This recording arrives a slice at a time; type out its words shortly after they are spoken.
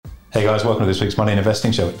Hey guys, welcome to this week's Money and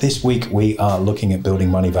Investing Show. This week we are looking at building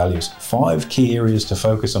money values. 5 key areas to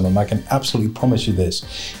focus on, and I can absolutely promise you this.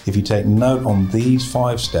 If you take note on these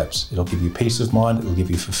 5 steps, it'll give you peace of mind, it'll give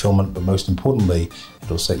you fulfillment, but most importantly,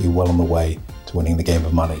 it'll set you well on the way to winning the game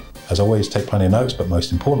of money. As always, take plenty of notes, but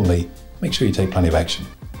most importantly, make sure you take plenty of action.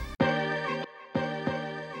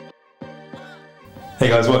 Hey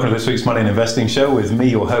guys, welcome to this week's Money and Investing Show with me,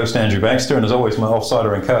 your host, Andrew Baxter, and as always, my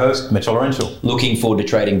offsider and co-host, Mitchell Laurential. Looking forward to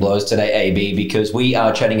Trading Blows today, AB, because we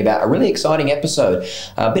are chatting about a really exciting episode.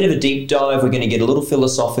 A bit of a deep dive. We're going to get a little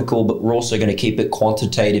philosophical, but we're also going to keep it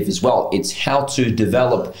quantitative as well. It's how to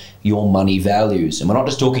develop your money values. And we're not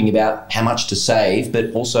just talking about how much to save,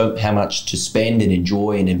 but also how much to spend and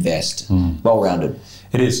enjoy and invest. Well-rounded.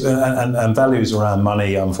 It is, and values around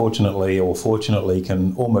money, unfortunately or fortunately,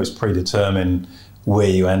 can almost predetermine where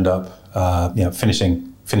you end up,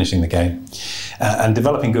 finishing the game. And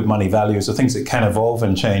developing good money values are things that can evolve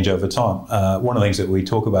and change over time. One of the things that we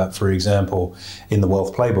talk about, for example, in the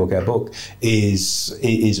Wealth Playbook, our book,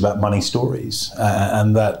 is about money stories.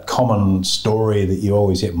 And that common story that you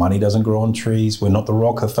always hear: money doesn't grow on trees, we're not the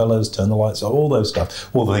Rockefellers, turn the lights on, all those stuff,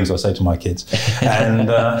 all the things I say to my kids. And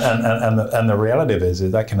the reality of it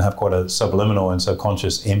is that can have quite a subliminal and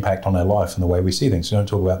subconscious impact on our life and the way we see things. We don't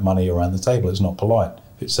talk about money around the table, it's not polite.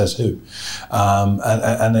 It says who.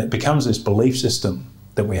 And it becomes this belief system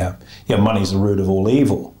that we have. Money's the root of all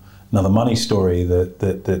evil. Another money story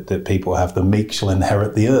that people have. The meek shall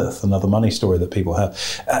inherit the earth. Another money story that people have.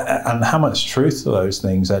 And how much truth to those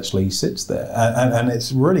things actually sits there. And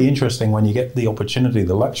it's really interesting when you get the opportunity,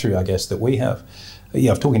 the luxury, I guess, that we have.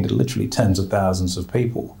 I'm talking to literally tens of thousands of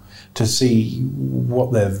people to see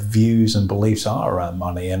what their views and beliefs are around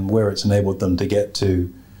money and where it's enabled them to get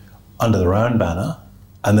to under their own banner.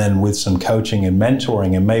 And then with some coaching and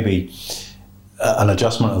mentoring and maybe an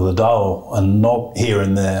adjustment of the dial and knob here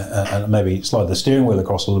and there, and maybe slide the steering wheel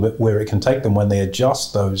across a little bit, where it can take them when they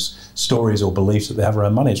adjust those stories or beliefs that they have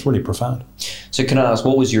around money. It's really profound. So can I ask,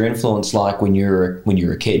 what was your influence like when you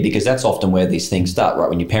were a kid? Because that's often where these things start, right?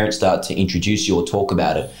 When your parents start to introduce you or talk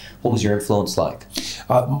about it. What was your influence like?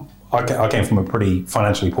 I came from a pretty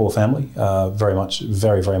financially poor family, very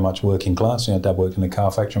much working class. Dad worked in a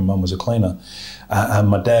car factory and Mum was a cleaner. And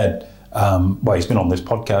my dad, he's been on this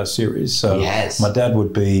podcast series, so yes. My dad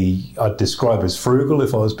would be, I'd describe as frugal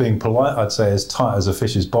if I was being polite. I'd say as tight as a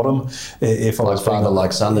fish's bottom. If I was father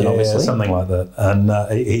like son, then obviously. Something like that. And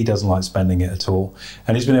he doesn't like spending it at all.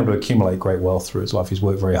 And he's been able to accumulate great wealth through his life. He's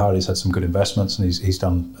worked very hard. He's had some good investments, and he's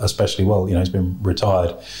done especially well. He's been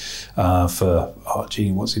retired for,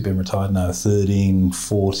 what's he been retired now? 13,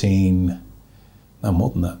 14, no, more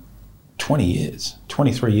than that, 20 years.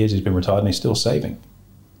 23 years he's been retired and he's still saving.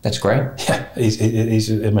 That's great. Yeah, he's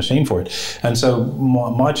a machine for it. And so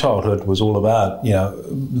my childhood was all about,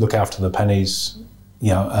 look after the pennies,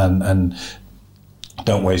 and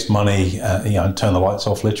don't waste money, turn the lights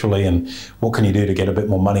off literally, and what can you do to get a bit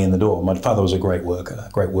more money in the door? My father was a great worker,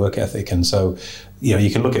 great work ethic, and so,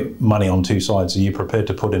 you can look at money on two sides. Are you prepared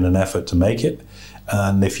to put in an effort to make it?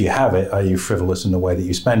 And if you have it, are you frivolous in the way that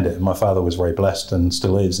you spend it? And my father was very blessed and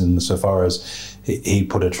still is, insofar as he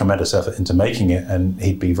put a tremendous effort into making it, and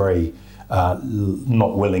he'd be very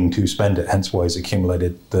not willing to spend it, hence why he's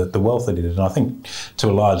accumulated the wealth that he did. And I think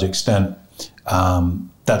to a large extent,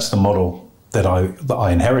 that's the model that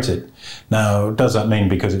I inherited. Now, does that mean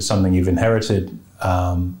because it's something you've inherited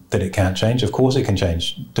that it can't change? Of course it can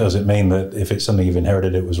change. Does it mean that if it's something you've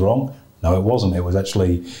inherited it was wrong? No, it wasn't. It was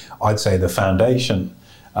actually, I'd say, the foundation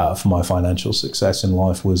for my financial success in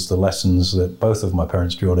life was the lessons that both of my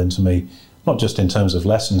parents drilled into me, not just in terms of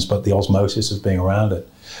lessons, but the osmosis of being around it.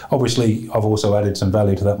 Obviously, I've also added some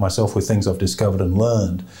value to that myself with things I've discovered and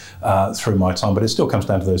learned through my time, but it still comes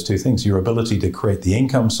down to those two things: your ability to create the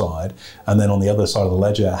income side, and then on the other side of the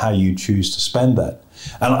ledger, how you choose to spend that.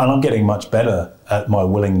 And I'm getting much better at my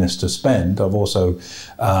willingness to spend. I've also,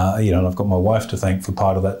 and I've got my wife to thank for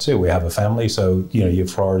part of that too. We have a family, so, your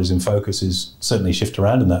priorities and focuses certainly shift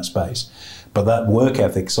around in that space. But that work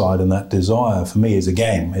ethic side and that desire for me is a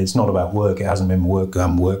game. It's not about work. It hasn't been work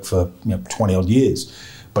for 20 odd years,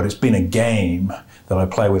 but it's been a game that I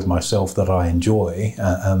play with myself that I enjoy,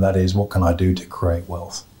 and that is, what can I do to create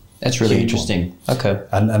wealth? That's really interesting. Okay.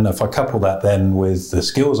 And if I couple that then with the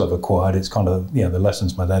skills I've acquired, it's kind of, the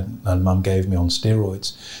lessons my dad and mum gave me on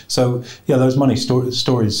steroids. So, those money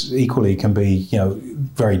stories equally can be,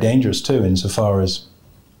 very dangerous too, insofar as,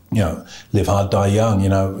 live hard, die young.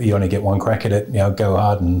 You only get one crack at it. Go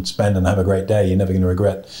hard and spend and have a great day. You're never going to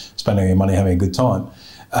regret spending your money having a good time.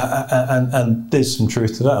 And there's some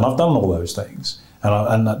truth to that. And I've done all those things.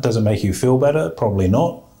 And that doesn't make you feel better? Probably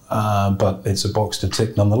not. but it's a box to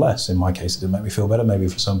tick nonetheless. In my case, it didn't make me feel better. Maybe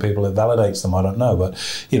for some people it validates them. I don't know. But,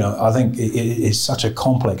 I think it's such a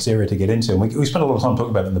complex area to get into. And we spend a lot of time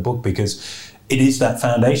talking about it in the book because it is that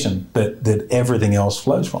foundation that everything else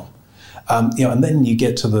flows from. And then you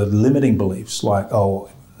get to the limiting beliefs like, oh,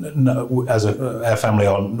 no, as our family,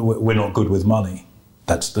 we're not good with money.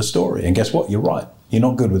 That's the story. And guess what? You're right. You're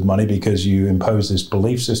not good with money because you impose this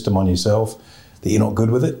belief system on yourself that you're not good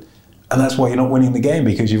with it. And that's why you're not winning the game,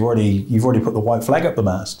 because you've already put the white flag up the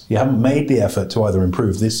mast. You haven't made the effort to either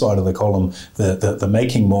improve this side of the column, the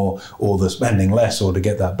making more, or the spending less, or to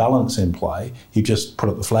get that balance in play. You just put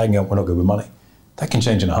up the flag and go, we're not good with money. That can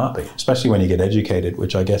change in a heartbeat, especially when you get educated,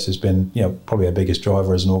 which I guess has been, probably our biggest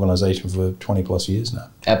driver as an organisation for 20 plus years now.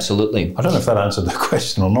 Absolutely. I don't know if that answered the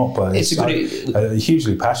question or not, but I'm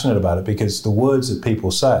hugely passionate about it because the words that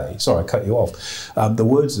people say, sorry, I cut you off, the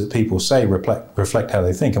words that people say reflect how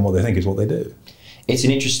they think, and what they think is what they do. It's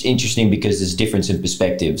an interesting because there's a difference in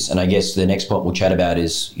perspectives, and I guess the next point we'll chat about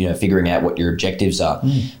is figuring out what your objectives are.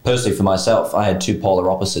 Personally, for myself, I had two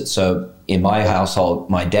polar opposites. So in my household,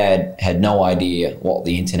 my dad had no idea what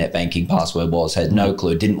the internet banking password was, had no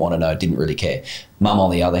clue, didn't want to know, didn't really care. Mum,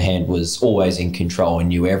 on the other hand, was always in control and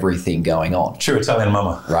knew everything going on. True Italian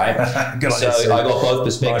mama. Right? Good so idea, I got both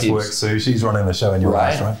perspectives. Nice work, Sue. She's running the show in your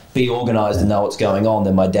house, right? Be organised and know what's going on.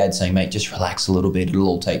 Then my dad saying, mate, just relax a little bit. It'll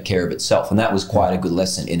all take care of itself. And that was quite a good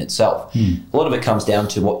lesson in itself. A lot of it comes down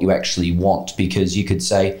to what you actually want, because you could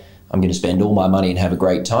say, I'm going to spend all my money and have a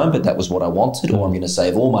great time, but that was what I wanted, or I'm going to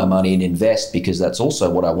save all my money and invest because that's also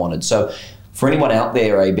what I wanted. So for anyone out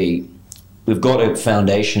there, AB, we've got a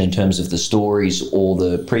foundation in terms of the stories or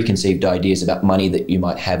the preconceived ideas about money that you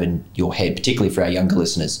might have in your head, particularly for our younger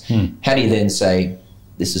listeners. How do you then say,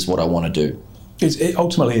 this is what I want to do?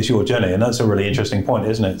 Ultimately, it's your journey, and that's a really interesting point,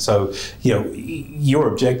 isn't it? So, your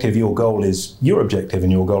objective, your goal is your objective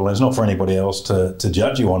and your goal, and it's not for anybody else to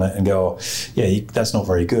judge you on it and go, that's not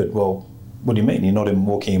very good. Well, what do you mean? You're not even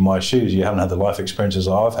walking in my shoes. You haven't had the life experiences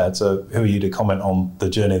I've had, so who are you to comment on the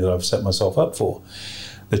journey that I've set myself up for?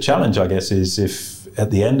 The challenge, I guess, is if at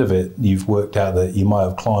the end of it, you've worked out that you might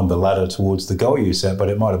have climbed the ladder towards the goal you set, but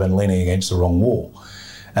it might have been leaning against the wrong wall.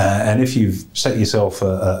 And if you've set yourself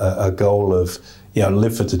a goal of,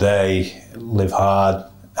 live for today, live hard,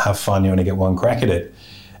 have fun, you only get one crack at it,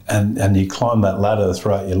 and you climb that ladder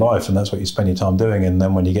throughout your life, and that's what you spend your time doing, and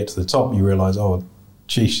then when you get to the top, you realise, oh,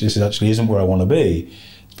 geez, this actually isn't where I want to be.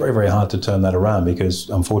 It's very, very hard to turn that around because,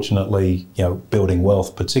 unfortunately, building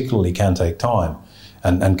wealth particularly can take time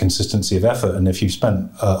and consistency of effort. And if you've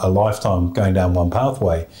spent a lifetime going down one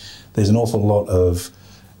pathway, there's an awful lot of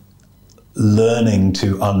learning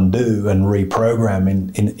to undo and reprogram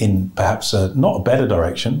in perhaps not a better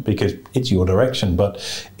direction, because it's your direction,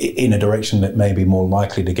 but in a direction that may be more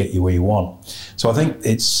likely to get you where you want. So I think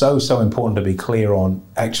it's so important to be clear on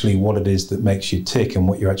actually what it is that makes you tick and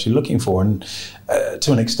what you're actually looking for. And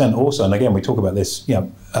to an extent also, and again, we talk about this,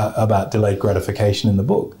 about delayed gratification in the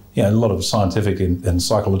book. A lot of scientific and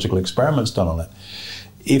psychological experiments done on it.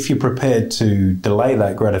 If you're prepared to delay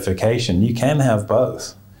that gratification, you can have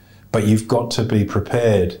both. But you've got to be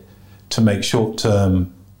prepared to make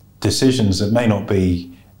short-term decisions that may not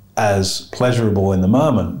be as pleasurable in the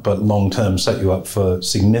moment, but long-term set you up for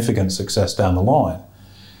significant success down the line,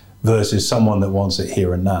 versus someone that wants it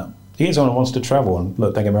here and now. Here's someone who wants to travel, and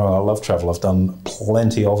look, don't get me wrong, I love travel. I've done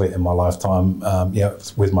plenty of it in my lifetime,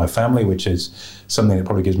 with my family, which is something that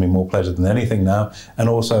probably gives me more pleasure than anything now. And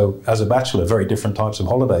also, as a bachelor, very different types of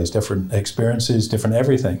holidays, different experiences, different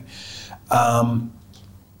everything.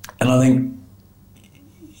 And I think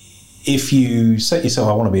if you set yourself,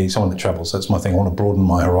 I want to be someone that travels, that's my thing, I want to broaden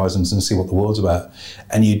my horizons and see what the world's about.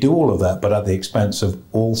 And you do all of that, but at the expense of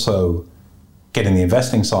also getting the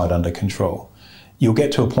investing side under control, you'll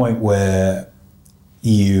get to a point where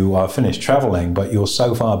you are finished traveling, but you're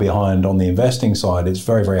so far behind on the investing side, it's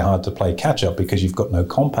very, very hard to play catch up because you've got no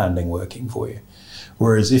compounding working for you.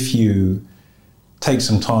 Whereas if you take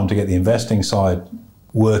some time to get the investing side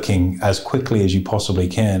working as quickly as you possibly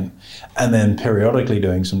can, and then periodically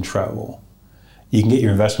doing some travel, you can get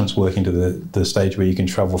your investments working to the stage where you can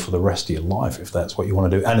travel for the rest of your life if that's what you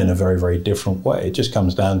want to do, and in a very, very different way. It just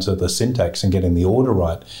comes down to the syntax and getting the order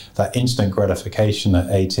right. That instant gratification at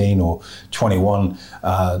 18 or 21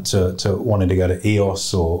 to wanting to go to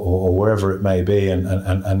EOS or wherever it may be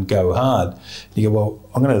and go hard. You go, well,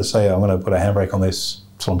 I'm going to put a handbrake on this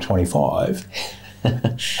till I'm 25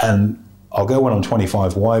 and I'll go when I'm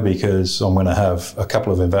 25. Why? Because I'm going to have a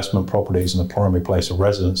couple of investment properties and a primary place of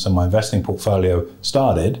residence and my investing portfolio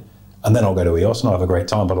started, and then I'll go to EOS and I'll have a great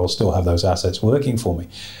time, but I'll still have those assets working for me.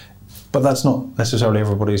 But that's not necessarily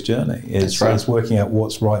everybody's journey. It's working out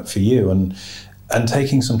what's right for you and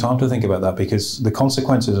taking some time to think about that, because the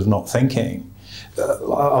consequences of not thinking,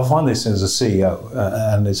 I find this as a CEO,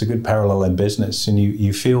 and it's a good parallel in business, and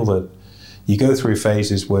you feel that you go through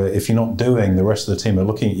phases where if you're not doing, the rest of the team are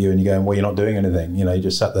looking at you and you're going, well, you're not doing anything. You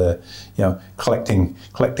just sat there, collecting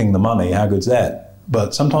the money. How good's that?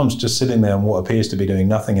 But sometimes just sitting there and what appears to be doing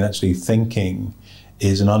nothing and actually thinking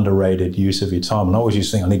is an underrated use of your time. And I always used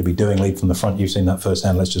to think I need to be doing, lead from the front. You've seen that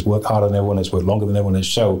firsthand. Let's just work harder than everyone. Let's work longer than everyone. Let's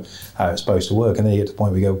show how it's supposed to work. And then you get to the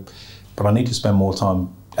point where you go, but I need to spend more time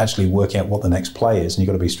actually working out what the next play is. And you've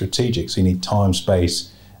got to be strategic. So you need time,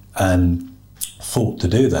 space, and thought to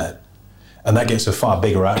do that. And that gets a far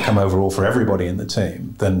bigger outcome overall for everybody in the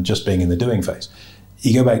team than just being in the doing phase.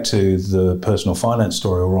 You go back to the personal finance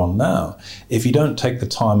story we're on now. If you don't take the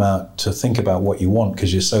time out to think about what you want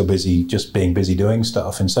because you're so busy just being busy doing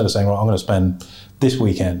stuff, instead of saying, right, I'm going to spend this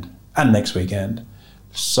weekend and next weekend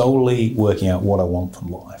solely working out what I want from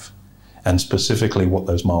life and specifically what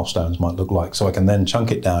those milestones might look like, so I can then chunk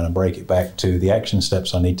it down and break it back to the action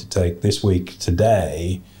steps I need to take this week,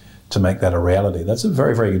 today, to make that a reality. That's a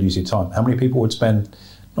very, very good use of time. How many people would spend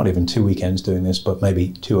not even 2 weekends doing this, but maybe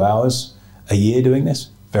 2 hours a year doing this?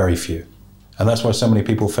 Very few. And that's why so many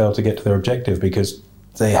people fail to get to their objective, because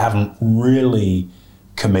they haven't really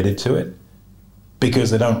committed to it, because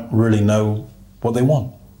they don't really know what they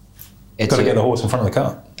want. It's got to get the horse in front of the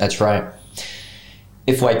cart. That's right.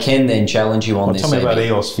 If I can then challenge you on this. Tell me about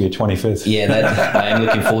EOS for your 25th. Yeah, I am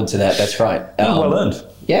looking forward to that. That's right. Well earned.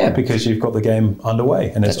 Yeah. Because you've got the game underway,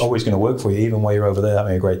 and it's always going to work for you. Even while you're over there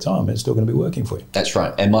having a great time, it's still going to be working for you. That's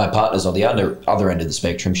right. And my partner's on the other end of the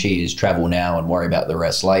spectrum. She is travel now and worry about the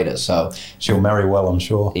rest later. So she'll marry well, I'm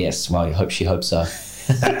sure. Yes. Well, she hopes so.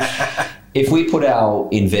 If we put our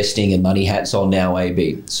investing and money hats on now,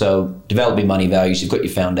 AB, so developing money values, you've got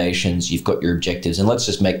your foundations, you've got your objectives, and let's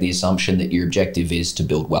just make the assumption that your objective is to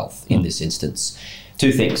build wealth in this instance.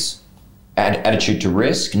 Two things: attitude to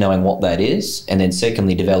risk, knowing what that is, and then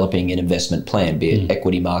secondly, developing an investment plan, be it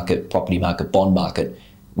equity market, property market, bond market.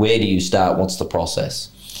 Where do you start? What's the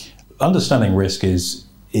process? Understanding risk is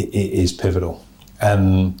pivotal.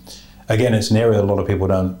 And again, it's an area a lot of people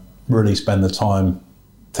don't really spend the time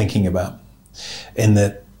thinking about, in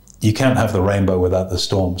that you can't have the rainbow without the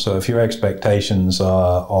storm. So if your expectations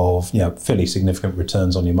are of fairly significant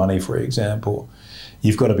returns on your money, for example,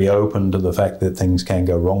 you've got to be open to the fact that things can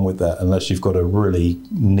go wrong with that, unless you've got a really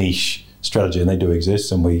niche strategy, and they do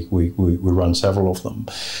exist, and we run several of them.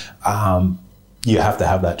 You have to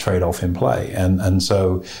have that trade-off in play. And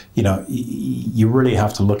so, you really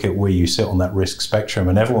have to look at where you sit on that risk spectrum.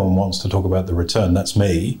 And everyone wants to talk about the return. That's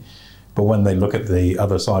me. But when they look at the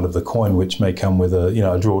other side of the coin, which may come with a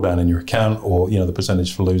drawdown in your account, or the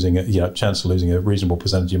percentage for losing chance of losing a reasonable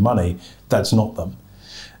percentage of money, that's not them.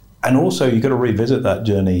 And also, you've got to revisit that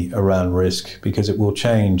journey around risk, because it will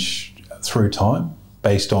change through time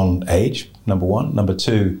based on age, number one. Number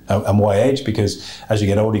two, and why age? Because as you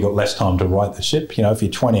get older, you've got less time to right the ship. If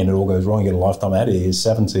you're 20 and it all goes wrong, you get a lifetime ahead of you.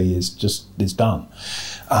 70 it's done.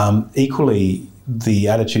 Equally, the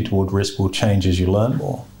attitude toward risk will change as you learn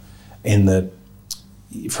more. In that,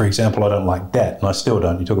 for example, I don't like debt, and I still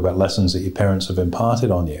don't. You talk about lessons that your parents have imparted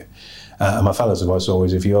on you. And my father's advice is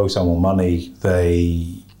always, if you owe someone money,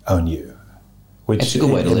 they own you. Which, it's a good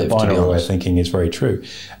way to live, the binary way of thinking, is very true.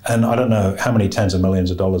 And I don't know how many tens of millions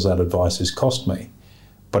of dollars that advice has cost me,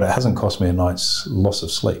 but it hasn't cost me a night's loss of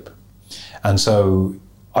sleep. And so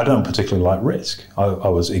I don't particularly like risk. I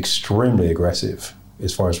was extremely aggressive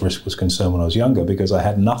as far as risk was concerned when I was younger, because I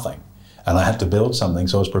had nothing. And I had to build something,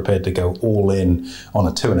 so I was prepared to go all in on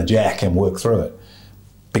a 2 and a jack and work through it,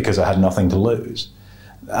 because I had nothing to lose.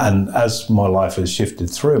 And as my life has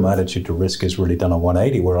shifted through, my attitude to risk has really done a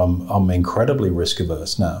 180, where I'm incredibly risk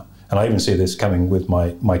averse now. And I even see this coming with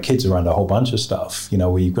my kids around a whole bunch of stuff,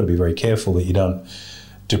 where you've got to be very careful that you don't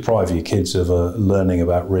deprive your kids of a learning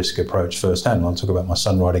about risk approach firsthand. I'll talk about my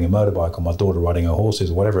son riding a motorbike or my daughter riding her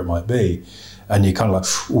horses or whatever it might be. And you're kind of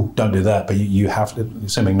like, ooh, don't do that. But you have to,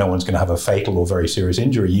 assuming no one's going to have a fatal or very serious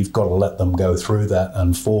injury, you've got to let them go through that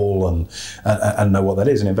and fall and know what that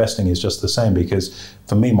is. And investing is just the same, because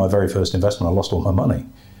for me, my very first investment, I lost all my money.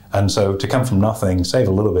 And so to come from nothing, save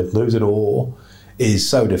a little bit, lose it all, is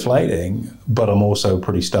so deflating. But I'm also a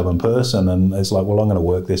pretty stubborn person. And it's like, well, I'm going to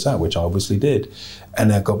work this out, which I obviously did.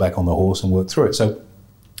 And I got back on the horse and worked through it. So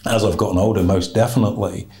as I've gotten older, most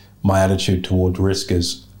definitely, my attitude towards risk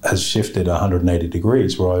has has shifted 180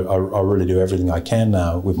 degrees, where I really do everything I can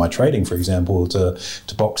now with my trading, for example, to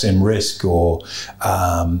box in risk or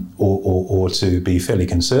to be fairly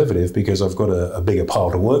conservative, because I've got a bigger pile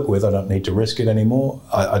to work with. I don't need to risk it anymore.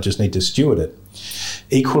 I just need to steward it.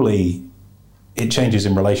 Equally, it changes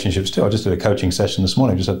in relationships too. I just did a coaching session this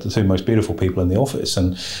morning. Just had the two most beautiful people in the office,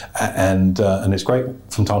 and it's great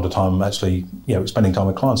from time to time. Actually, spending time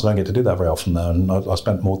with clients. I don't get to do that very often now, and I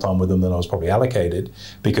spent more time with them than I was probably allocated,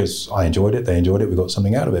 because I enjoyed it. They enjoyed it. We got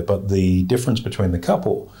something out of it. But the difference between the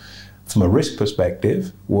couple, from a risk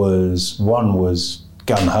perspective, was one was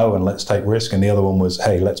gung ho and let's take risk, and the other one was,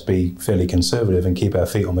 hey, let's be fairly conservative and keep our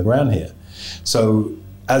feet on the ground here. So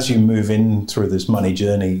as you move in through this money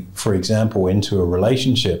journey, for example, into a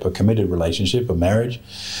relationship, a committed relationship, a marriage,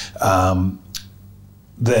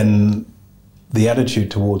 then the attitude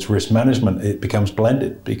towards risk management, it becomes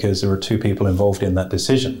blended, because there are two people involved in that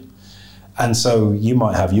decision. And so you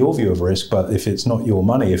might have your view of risk, but if it's not your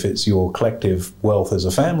money, if it's your collective wealth as a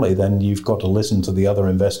family, then you've got to listen to the other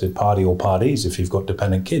invested party or parties if you've got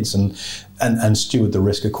dependent kids, and steward the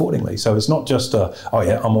risk accordingly. So it's not just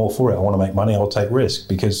I'm all for it, I want to make money, I'll take risk,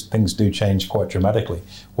 because things do change quite dramatically.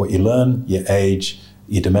 What you learn, your age,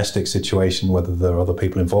 your domestic situation, whether there are other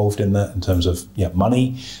people involved in that in terms of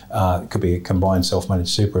money, it could be a combined self-managed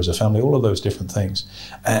super as a family, all of those different things.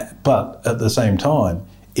 But at the same time,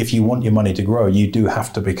 if you want your money to grow, you do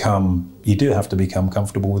have to become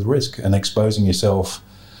comfortable with risk and exposing yourself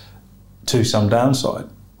to some downside.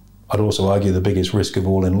 I'd also argue the biggest risk of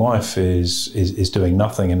all in life is doing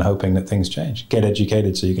nothing and hoping that things change. Get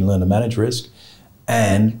educated so you can learn to manage risk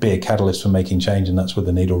and be a catalyst for making change, and that's where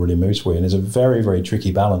the needle really moves for you. And it's a very, very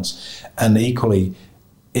tricky balance. And equally,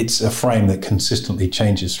 it's a frame that consistently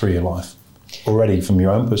changes through your life. Already from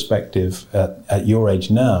your own perspective, at your age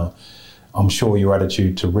now, I'm sure your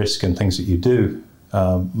attitude to risk and things that you do,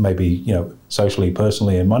 maybe socially,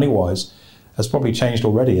 personally, and money-wise, has probably changed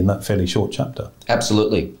already in that fairly short chapter.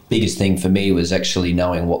 Absolutely. Biggest thing for me was actually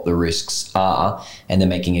knowing what the risks are and then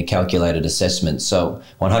making a calculated assessment. So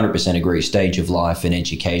 100% agree, stage of life and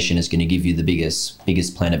education is going to give you the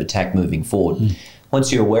biggest plan of attack moving forward. Once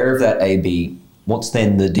you're aware of that, AB, what's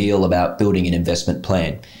then the deal about building an investment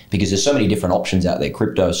plan? Because there's so many different options out there,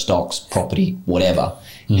 crypto, stocks, property, whatever.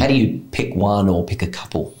 How do you pick one or pick a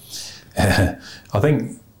couple? I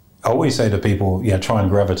think I always say to people, try and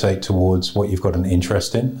gravitate towards what you've got an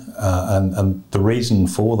interest in. And the reason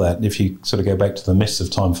for that, if you sort of go back to the mists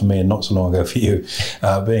of time for me and not so long ago for you,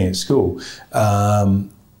 being at school,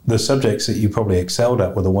 the subjects that you probably excelled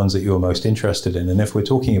at were the ones that you were most interested in. And if we're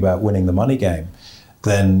talking about winning the money game,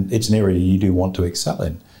 then it's an area you do want to excel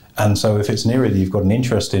in. And so if it's an area that you've got an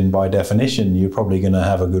interest in, by definition, you're probably going to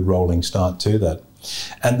have a good rolling start to that.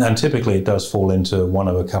 And typically it does fall into one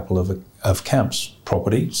of a couple of camps.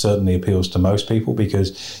 Property certainly appeals to most people,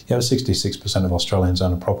 because 66% of Australians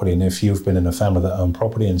own a property, and if you've been in a family that own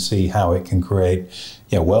property and see how it can create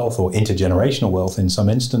wealth or intergenerational wealth in some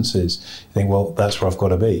instances, you think, well, that's where I've got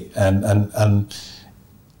to be. And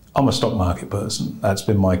I'm a stock market person. That's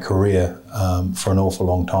been my career for an awful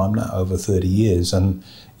long time now, over 30 years, and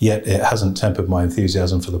yet it hasn't tempered my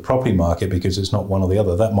enthusiasm for the property market, because it's not one or the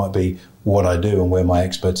other. That might be what I do and where my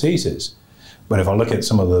expertise is. But if I look at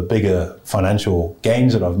some of the bigger financial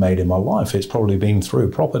gains that I've made in my life, it's probably been through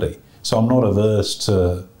property. So I'm not averse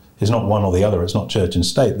to, it's not one or the other. It's not church and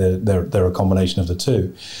state. They're a combination of the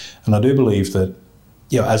two. And I do believe that,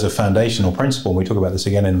 as a foundational principle, and we talk about this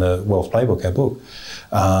again in the Wealth Playbook, our book,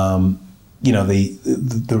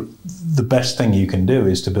 the best thing you can do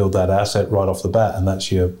is to build that asset right off the bat, and that's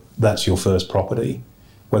your first property,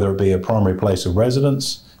 whether it be a primary place of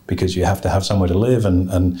residence, because you have to have somewhere to live.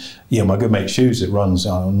 And my good mate Shoes, it runs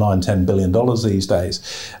 $9-10 billion these days,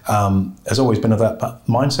 has always been of that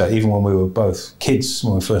mindset. Even when we were both kids,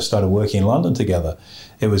 when we first started working in London together,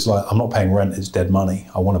 it was like, I'm not paying rent, it's dead money.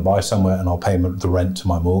 I want to buy somewhere and I'll pay the rent to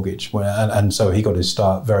my mortgage. And so he got his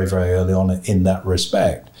start very, very early on in that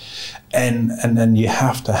respect. And then you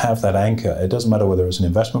have to have that anchor. It doesn't matter whether it's an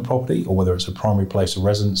investment property or whether it's a primary place of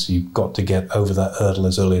residence. You've got to get over that hurdle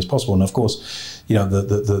as early as possible. And of course,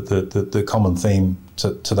 the common theme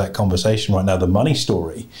to that conversation right now, the money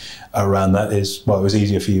story around that is, well, it was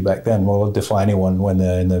easier for you back then. Well, I'll defy anyone when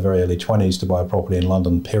they're in their very early 20s to buy a property in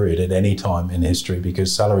London, period, at any time in history,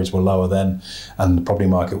 because salaries were lower then and the property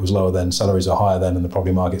market was lower then. Salaries are higher then and the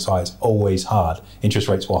property market's high. It's always hard. Interest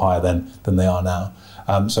rates were higher then than they are now.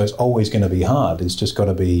 So it's always going to be hard. It's just got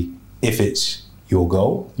to be, if it's your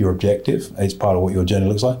goal, your objective, it's part of what your journey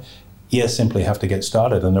looks like, you simply have to get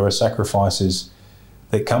started. And there are sacrifices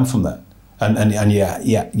that come from that. And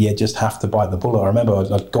you just have to bite the bullet. I remember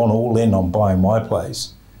I'd gone all in on buying my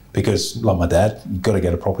place, because, like my dad, you've got to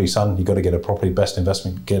get a property, son. You've got to get a property, best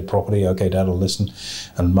investment, get property. Okay, Dad will listen,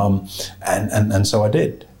 and Mum. And so I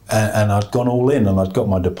did. And I'd gone all in, and I'd got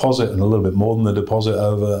my deposit and a little bit more than the deposit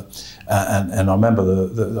over. And I remember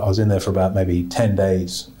I was in there for about maybe 10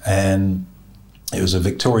 days, and it was a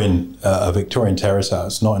Victorian terrace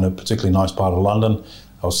house, not in a particularly nice part of London.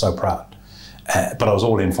 I was so proud. But I was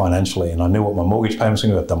all in financially, and I knew what my mortgage payments were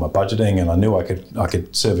going to be. I'd done my budgeting, and I knew I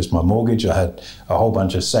could service my mortgage. I had a whole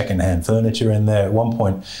bunch of second-hand furniture in there. At one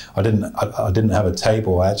point, I didn't have a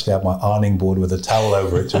table. I actually had my ironing board with a towel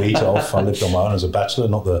over it to eat off. I lived on my own as a bachelor,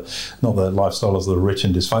 not the lifestyle of the rich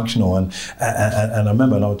and dysfunctional. And I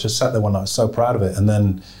remember, and I just sat there one night, I was so proud of it. And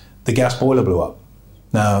then the gas boiler blew up.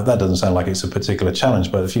 Now, that doesn't sound like it's a particular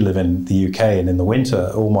challenge, but if you live in the UK and in the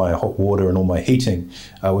winter, all my hot water and all my heating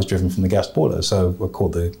was driven from the gas boiler. So I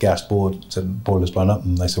called the gas board, said the boiler's blown up,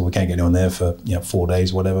 and they said, we can't get anyone there for 4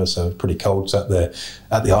 days or whatever. So it was pretty cold, sat there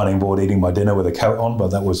at the ironing board eating my dinner with a coat on, but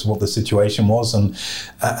that was what the situation was. And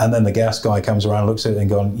then the gas guy comes around, looks at it and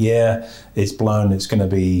going, yeah, it's blown, it's going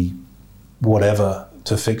to be whatever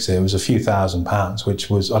to fix it. It was a few £1,000s, which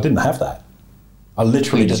was, I didn't have that. I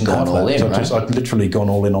literally didn't have that. I'd literally gone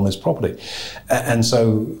all in on this property. And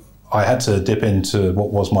so I had to dip into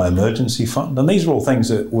what was my emergency fund. And these are all things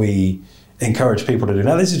that we encourage people to do.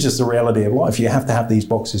 Now, this is just the reality of life. You have to have these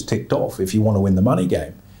boxes ticked off if you want to win the money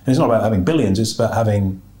game. And it's not about having billions, it's about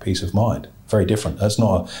having peace of mind. Very different. That's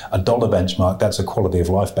not a dollar benchmark, that's a quality of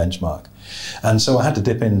life benchmark. And so I had to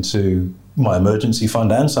dip into my emergency fund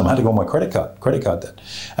and some. I had to go on my credit card debt.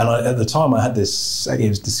 And at the time I had this, it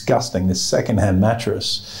was disgusting, this second-hand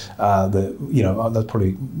mattress that's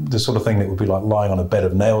probably the sort of thing that would be like lying on a bed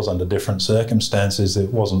of nails under different circumstances.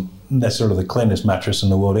 It wasn't necessarily the cleanest mattress in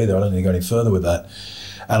the world either. I don't need to go any further with that.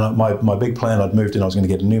 And my big plan, I'd moved in, I was going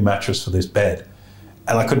to get a new mattress for this bed.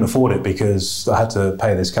 And I couldn't afford it because I had to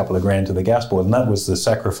pay this couple of grand to the gas board. And that was the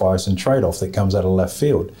sacrifice and trade-off that comes out of left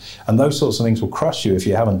field. And those sorts of things will crush you if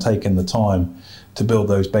you haven't taken the time to build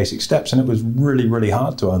those basic steps. And it was really, really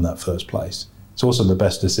hard to own that first place. It's also the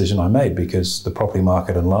best decision I made because the property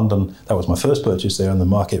market in London, that was my first purchase there, and the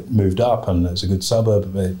market moved up and it's a good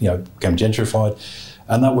suburb, became gentrified.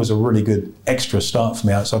 And that was a really good extra start for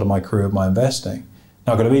me outside of my career of my investing.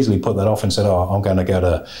 Now, I could have easily put that off and said, I'm going to go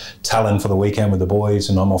to Tallinn for the weekend with the boys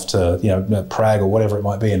and I'm off to Prague or whatever it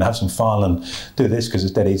might be and have some fun and do this because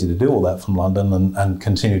it's dead easy to do all that from London and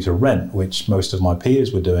continue to rent, which most of my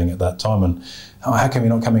peers were doing at that time. And how come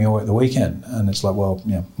you're not coming away at the weekend? And it's like,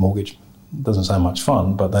 mortgage doesn't sound much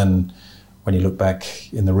fun. But then when you look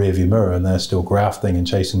back in the rearview mirror and they're still grafting and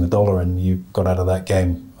chasing the dollar and you got out of that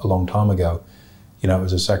game a long time ago, it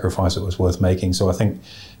was a sacrifice that was worth making. So I think,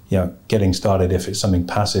 getting started, if it's something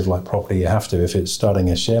passive like property, you have to. If it's starting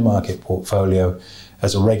a share market portfolio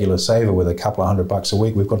as a regular saver with a couple of $100 a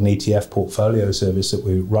week, we've got an ETF portfolio service that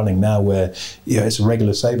we're running now where it's a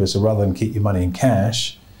regular saver. So rather than keep your money in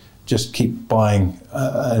cash, just keep buying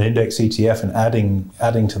an index ETF and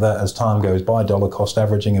adding to that as time goes by, dollar cost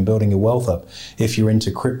averaging and building your wealth up. If you're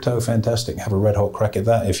into crypto, fantastic, have a red hot crack at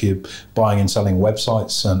that. If you're buying and selling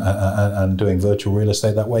websites and doing virtual real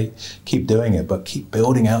estate that way, keep doing it, but keep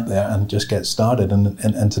building out there and just get started.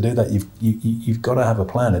 And to do that, you've got to have a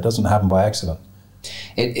plan. It doesn't happen by accident.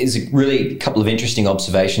 It is really a couple of interesting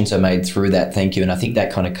observations I made through that. Thank you. And I think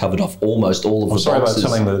that kind of covered off almost all of the boxes. I'm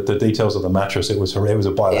sorry about telling the details of the mattress. It was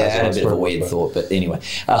a bite. Yeah, I had a bit of a weird thought, but anyway.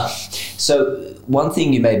 So one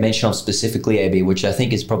thing you made mention of specifically, AB, which I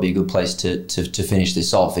think is probably a good place to finish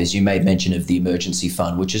this off, is you made mention of the emergency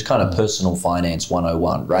fund, which is kind of personal finance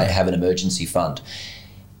 101, right? Have an emergency fund.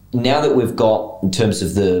 Now that we've got, in terms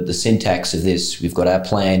of the syntax of this, we've got our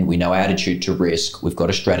plan, we know our attitude to risk, we've got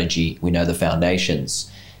a strategy, we know the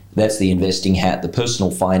foundations. That's the investing hat. The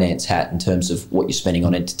personal finance hat in terms of what you're spending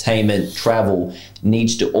on entertainment, travel,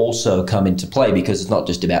 needs to also come into play because it's not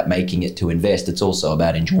just about making it to invest, it's also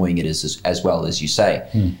about enjoying it as well, as you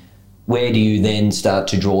say. Where do you then start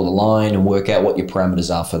to draw the line and work out what your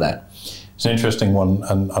parameters are for that? It's an interesting one,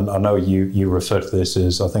 and I know you referred to this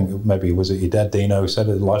as, I think maybe was it your dad Dino who said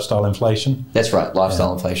it, lifestyle inflation? That's right,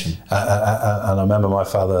 lifestyle inflation. And I remember my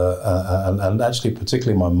father, and actually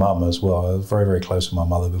particularly my mum as well. I was very, very close to my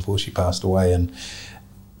mother before she passed away, and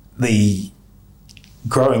the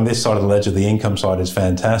growing this side of the ledger, the income side, is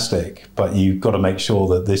fantastic, but you've got to make sure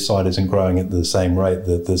that this side isn't growing at the same rate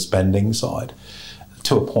that the spending side,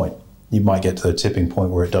 to a point. You might get to the tipping point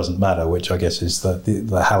where it doesn't matter, which I guess is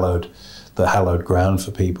the hallowed ground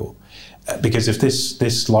for people. Because if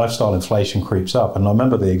this lifestyle inflation creeps up, and I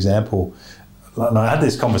remember the example, and I had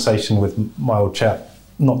this conversation with my old chap,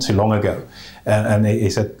 not too long ago, and he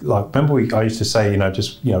said, like, remember I used to say,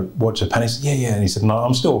 just watch a penny. He said, yeah, and he said, no,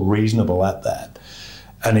 I'm still reasonable at that.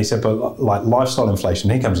 And he said, but like lifestyle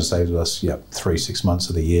inflation, he comes and stays with us 3-6 months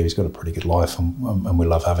of the year. He's got a pretty good life, and we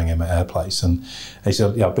love having him at our place. And he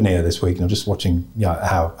said, I've been here this week and I'm just watching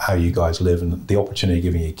how you guys live and the opportunity of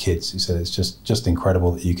giving your kids. He said, it's just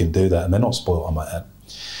incredible that you can do that, and they're not spoiled, I might add.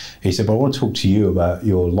 He said, but I want to talk to you about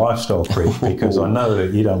your lifestyle creep, because I know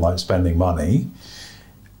that you don't like spending money.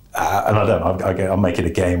 And I don't. I make it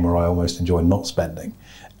a game where I almost enjoy not spending.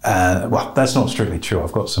 Well, that's not strictly true.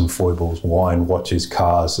 I've got some foibles: wine, watches,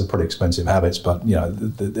 cars. They're pretty expensive habits, but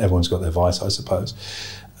everyone's got their vice, I suppose.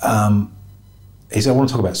 He said, I want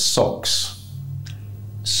to talk about socks.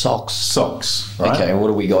 Socks. Right? Okay, what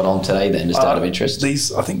have we got on today then, just out of interest?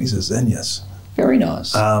 I think these are Zegnas. Very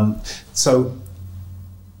nice. So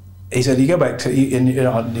he said, you go back to, and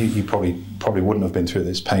you probably wouldn't have been through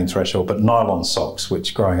this pain threshold, but nylon socks,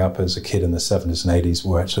 which growing up as a kid in the 70s and 80s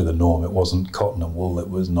were actually the norm. It wasn't cotton and wool, it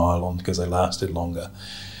was nylon, because they lasted longer.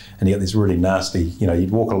 And you get this really nasty,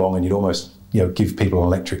 you'd walk along and you'd almost, give people an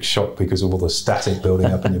electric shock because of all the static building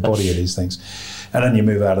up in your body of these things. And then you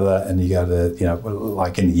move out of that and you go to,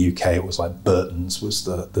 like in the UK, it was like Burton's was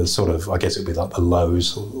the sort of, I guess it would be like the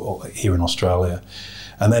Lowe's or here in Australia.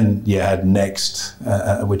 And then you had Next,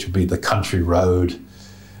 which would be the Country Road.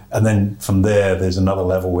 And then from there, there's another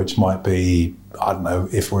level, which might be, I don't know,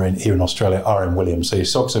 if we're here in Australia, R.M. Williams. So your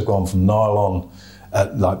socks have gone from nylon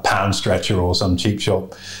at like Pound Stretcher or some cheap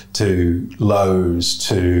shop to Lowe's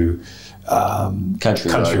to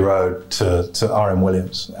Country Road to R.M.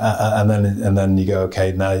 Williams, and then you go,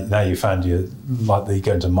 okay, now you found you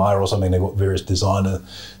go into Myer or something. They've got various designer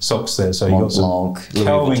socks there, so you got some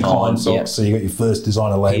Calvin Klein socks. So you got your first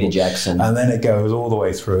designer label, Peter Jackson, and then it goes all the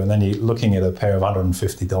way through, and then you're looking at a pair of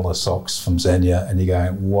 $150 socks from Zegna, and you're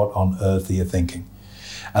going, what on earth are you thinking?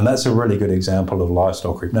 And that's a really good example of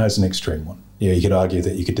lifestyle creep. Now it's an extreme one. You could argue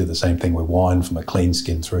that you could do the same thing with wine, from a clean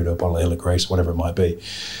skin through to a bottle of Hill of Grace, whatever it might be.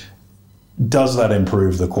 Does that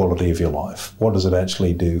improve the quality of your life? What does it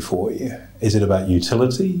actually do for you? Is it about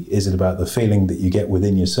utility? Is it about the feeling that you get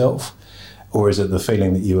within yourself? Or is it the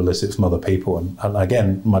feeling that you elicit from other people? And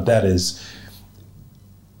again, my dad it's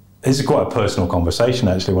quite a personal conversation,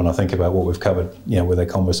 actually, when I think about what we've covered, with our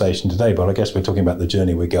conversation today. But I guess we're talking about the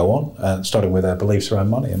journey we go on, starting with our beliefs around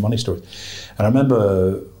money and money stories. And I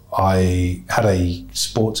remember I had a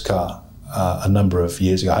sports car a number of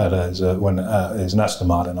years ago. I had it was an Aston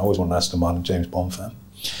Martin. I always wanted an Aston Martin, James Bond fan.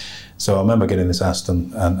 So I remember getting this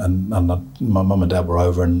Aston, and my mum and dad were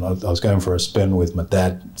over, and I was going for a spin with my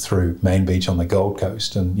dad through Main Beach on the Gold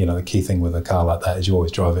Coast. And the key thing with a car like that is you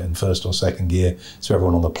always drive it in first or second gear, so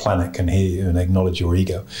everyone on the planet can hear you and acknowledge your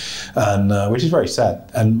ego, and which is very sad.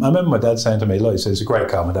 And I remember my dad saying to me, "Look," he said, "it's a great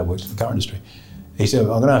car." My dad works in the car industry. He said, "I'm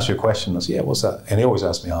going to ask you a question." I said, "Yeah, what's that?" And he always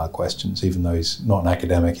asks me hard questions, even though he's not an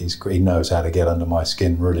academic. He knows how to get under my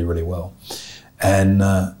skin really, really well. And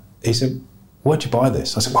he said, "Where'd you buy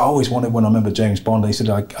this?" I said, "Well, I always wanted one. I remember James Bond." He said,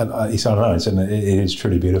 I don't know. He said, "It is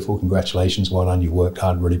truly beautiful. Congratulations. Well done. You worked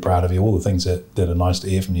hard. Really proud of you." All the things that are nice to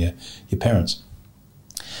hear from your parents.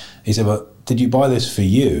 He said, "But did you buy this for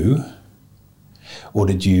you, or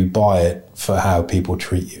did you buy it for how people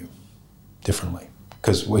treat you differently?"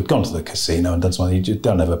 Because we'd gone to the casino and done something. You just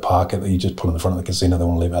don't ever park it. You just pull in the front of the casino. They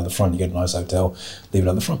want to leave it out the front. You get a nice hotel, leave it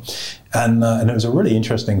out the front. And it was a really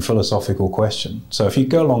interesting philosophical question. So if you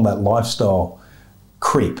go along that lifestyle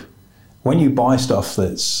creep, when you buy stuff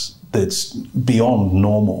that's beyond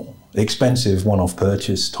normal, expensive one-off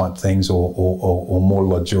purchase type things or more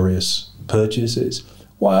luxurious purchases,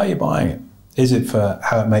 why are you buying it? Is it for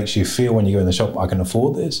how it makes you feel when you go in the shop, I can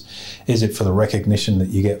afford this? Is it for the recognition that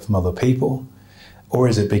you get from other people? Or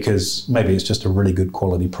is it because maybe it's just a really good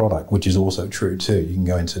quality product, which is also true too. You can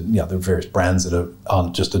go into there are various brands that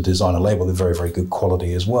aren't just a designer label, they're very, very good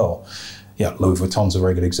quality as well. Louis Vuitton's a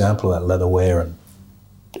very good example of that, leatherware and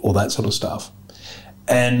all that sort of stuff.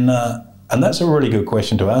 And that's a really good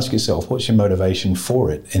question to ask yourself. What's your motivation for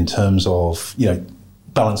it in terms of,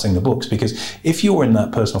 balancing the books? Because if you're in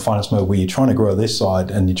that personal finance mode where you're trying to grow this side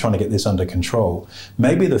and you're trying to get this under control,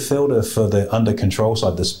 maybe the filter for the under control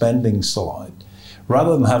side, the spending side,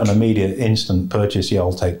 rather than have an immediate instant purchase,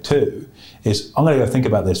 I'll take two, is I'm going to go think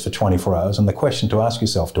about this for 24 hours. And the question to ask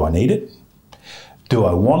yourself, do I need it? Do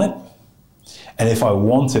I want it? And if I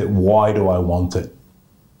want it, why do I want it?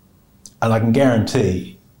 And I can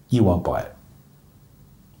guarantee you won't buy it.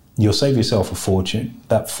 You'll save yourself a fortune.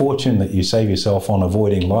 That fortune that you save yourself on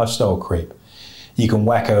avoiding lifestyle creep You can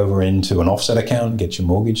whack over into an offset account, get your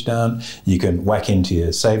mortgage down. You can whack into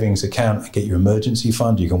your savings account and get your emergency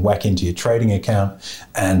fund. You can whack into your trading account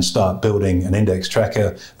and start building an index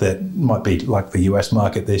tracker that might be like the US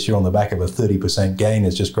market this year on the back of a 30% gain.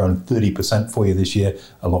 It's just grown 30% for you this year,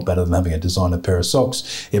 a lot better than having a designer pair of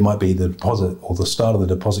socks. It might be the deposit or the start of the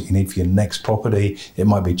deposit you need for your next property. It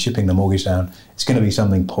might be chipping the mortgage down. It's going to be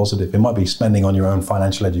something positive. It might be spending on your own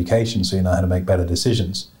financial education so you know how to make better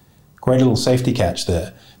decisions. Great little safety catch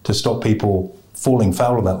there to stop people falling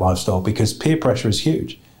foul of that lifestyle, because peer pressure is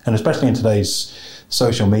huge. And especially in today's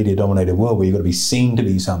social media dominated world where you've got to be seen to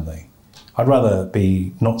be something. I'd rather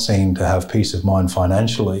be not seen to have peace of mind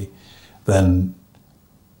financially than,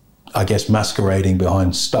 I guess, masquerading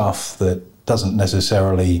behind stuff that doesn't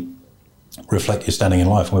necessarily reflect your standing in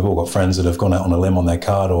life. And we've all got friends that have gone out on a limb on their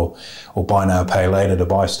card or buy now, pay later to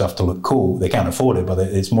buy stuff to look cool. They can't afford it, but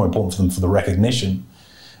it's more important for them for the recognition.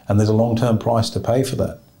 And there's a long-term price to pay for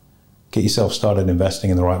that. Get yourself started investing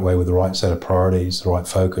in the right way with the right set of priorities, the right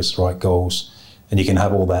focus, the right goals, and you can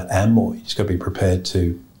have all that and more. You just got to be prepared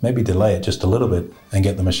to maybe delay it just a little bit and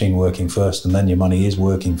get the machine working first, and then your money is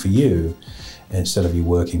working for you instead of you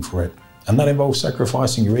working for it. And that involves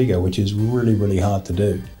sacrificing your ego, which is really, really hard to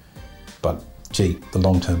do. But gee, the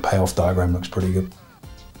long-term payoff diagram looks pretty good.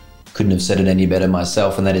 Couldn't have said it any better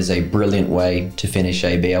myself, and that is a brilliant way to finish,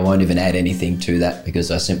 AB. I won't even add anything to that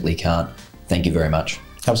because I simply can't. Thank you very much.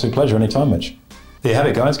 Absolute pleasure. Anytime, Mitch. There you have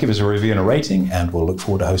it, guys. Give us a review and a rating, and we'll look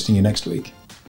forward to hosting you next week.